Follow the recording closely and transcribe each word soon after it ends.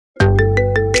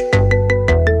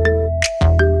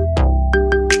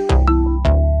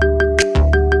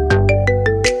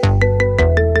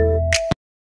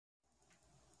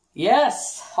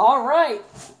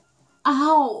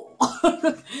Ow!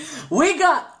 We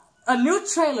got a new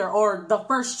trailer, or the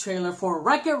first trailer for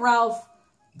Wreck-It Ralph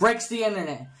Breaks the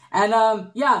Internet.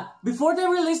 And yeah, before they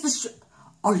release this,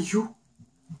 are you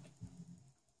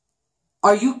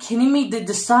kidding me? They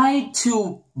decide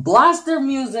to blast their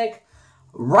music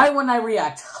right when I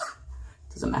react.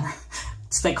 Doesn't matter.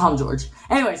 Stay calm, George.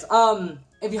 Anyways,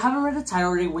 if you haven't read the title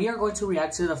already, we are going to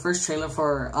react to the first trailer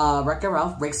for Wreck-It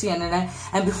Ralph Breaks the Internet.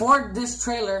 And before this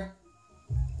trailer,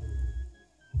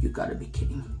 you gotta be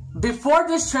kidding me. Before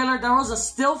this trailer, there was a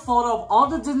still photo of all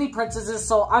the Disney princesses,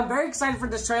 so I'm very excited for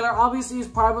this trailer. Obviously, it's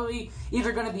probably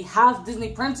either gonna be half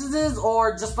Disney princesses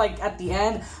or just like at the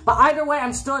end. But either way,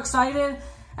 I'm still excited.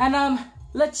 And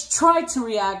let's try to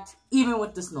react even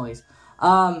with this noise.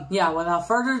 Yeah, without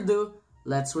further ado,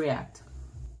 let's react.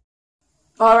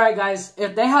 Alright guys,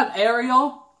 if they have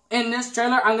Ariel in this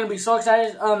trailer, I'm gonna be so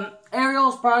excited. Ariel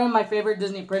is probably my favorite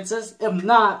Disney princess, if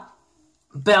not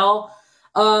Belle.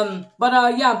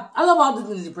 Yeah, I love all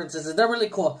the Disney princesses. They're really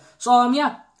cool. So,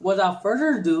 yeah, without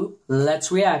further ado,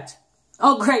 let's react.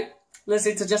 Oh, great.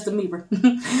 Listening to Justin Bieber.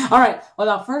 Alright,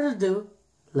 without further ado,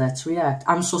 let's react.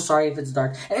 I'm so sorry if it's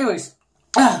dark. Anyways,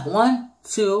 1,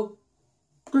 2,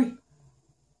 3.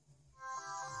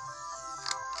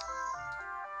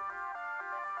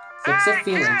 Fix It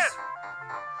Feelings. Wake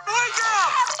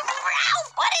up!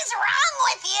 Ralph, what is wrong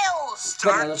with you?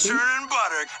 Start churning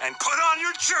butter and put on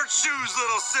your church shoes,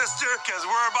 little sister, because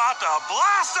we're about to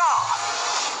blast off.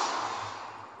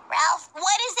 Ralph,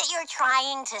 what is it you're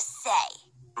trying to say?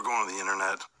 We're going to the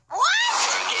internet. What?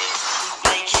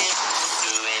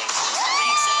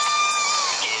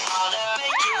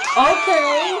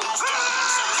 Okay.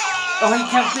 Oh, he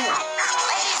kept it.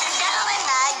 Ladies and gentlemen,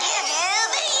 I give you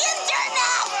the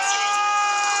internet.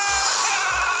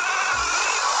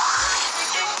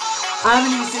 I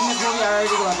haven't even seen this movie. I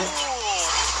already love it.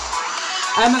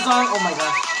 Amazon. Oh my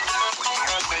god.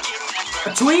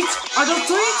 A tweet? Are those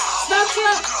tweets?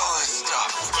 Snapchat?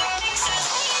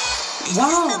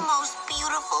 Wow. This is the most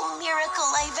beautiful miracle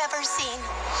I've ever seen.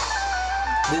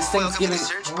 This Thanksgiving.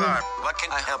 Welcome to the search bar. What can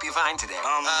I help you find today?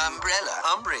 Umbrella,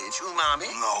 umbrage,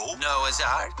 umami. No. Noah's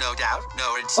Ark, no doubt.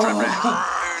 No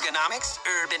ergonomics,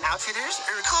 Urban Outfitters,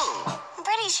 cool. I'm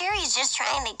pretty sure he's just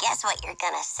trying to guess what you're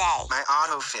gonna say. My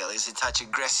autofill is a touch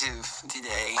aggressive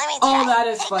today. Let me try. Oh, that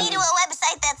is Take funny. me to a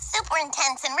website that's super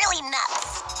intense and really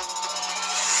nuts.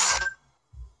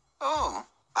 Oh,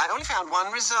 I only found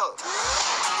one result.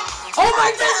 Oh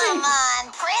my Disney! Come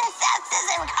on, princesses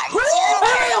and Ariel! cartoon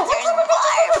characters,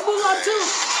 Barb. Mulan too!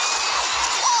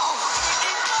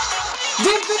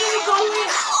 The Infinity Gauntlet!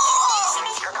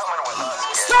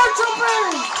 Star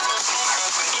Troopers!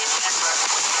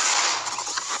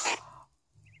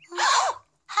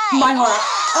 Hi. My heart.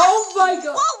 Oh my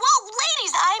god. Whoa,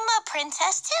 ladies, I'm a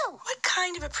princess too. What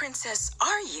kind of a princess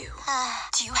are you?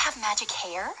 Do you have magic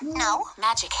hair? No.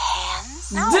 Magic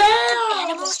hands? No. Damn!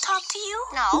 Animals talk to you?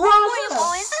 No. Rosa. Were you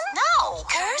poisoned? No.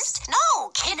 Cursed? No.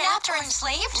 Kidnapped or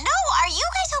enslaved? No. Are you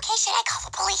guys okay? Should I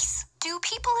call the police? Do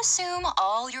people assume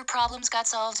all your problems got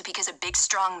solved because a big,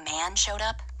 strong man showed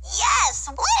up? Yes.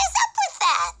 What is up with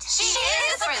that? She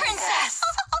is a princess.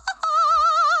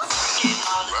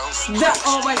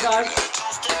 Oh my god.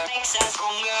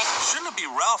 Shouldn't it be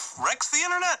Ralph Wrecks the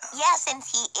Internet? Yeah,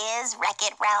 since he is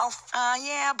Wreck-It Ralph.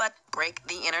 Yeah, but break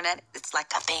the internet, it's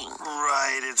like a thing.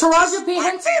 Right. It's Taraji just P.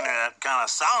 Wreck Henson? the Internet kind of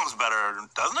sounds better,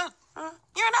 doesn't it?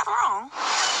 You're not wrong.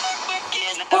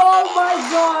 Oh my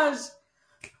gosh.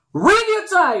 Review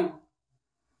time.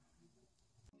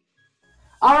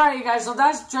 Alright, you guys. So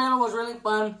that trailer was really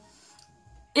fun.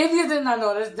 If you did not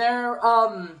notice,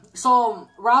 so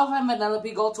Ralph and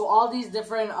Vanellope go to all these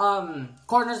different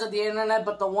corners of the internet,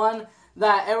 but the one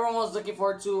that everyone was looking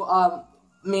forward to,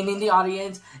 meaning the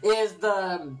audience, is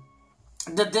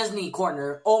the Disney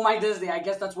corner. Oh my Disney, I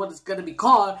guess that's what it's gonna be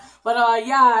called. But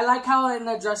yeah, I like how in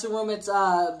the dressing room it's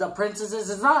the princesses.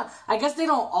 It's not, I guess they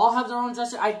don't all have their own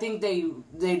dressing. I think they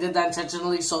did that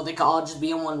intentionally so they could all just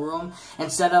be in one room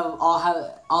instead of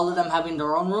all of them having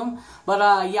their own room.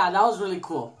 But yeah, that was really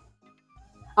cool.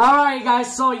 Alright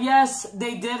guys, so yes,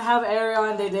 they did have Ariel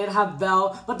and they did have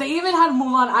Belle, but they even had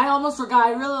Mulan. I almost forgot,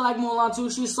 I really like Mulan too.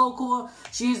 She's so cool.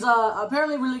 She's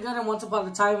apparently really good in Once Upon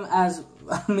a Time, as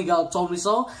Miguel told me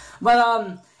so.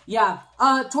 But yeah,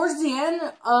 towards the end,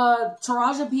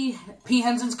 Taraji P.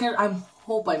 Henson's character, I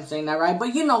hope I'm saying that right,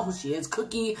 but you know who she is,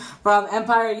 Cookie from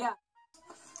Empire, yeah.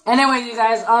 Anyway, you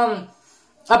guys,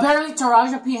 apparently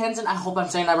Taraji P. Henson, I hope I'm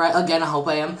saying that right, again, I hope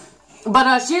I am.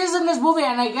 But she is in this movie,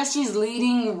 and I guess she's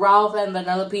leading Ralph and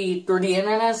Vanellope through the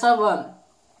internet and stuff.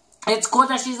 It's cool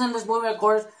that she's in this movie, of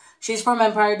course. She's from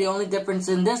Empire. The only difference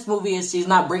in this movie is she's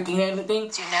not breaking anything.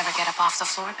 You never get up off the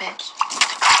floor, bitch.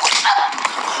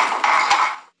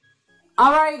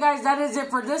 Alright guys, that is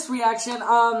it for this reaction.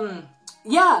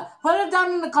 Yeah, put it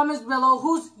down in the comments below.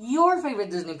 Who's your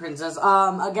favorite Disney princess?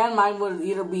 Again, mine would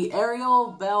either be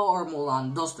Ariel, Belle, or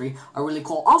Mulan. Those three are really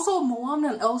cool. Also,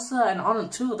 Moana and Elsa and Anna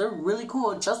too. They're really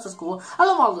cool, just as cool. I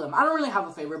love all of them. I don't really have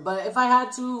a favorite, but if I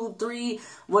had to, 3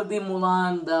 would be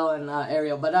Mulan, Belle, and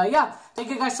Ariel. But yeah, thank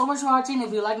you guys so much for watching.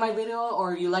 If you like my video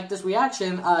or you like this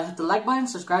reaction, hit the like button,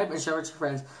 subscribe, and share with your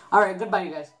friends. Alright, goodbye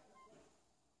you guys.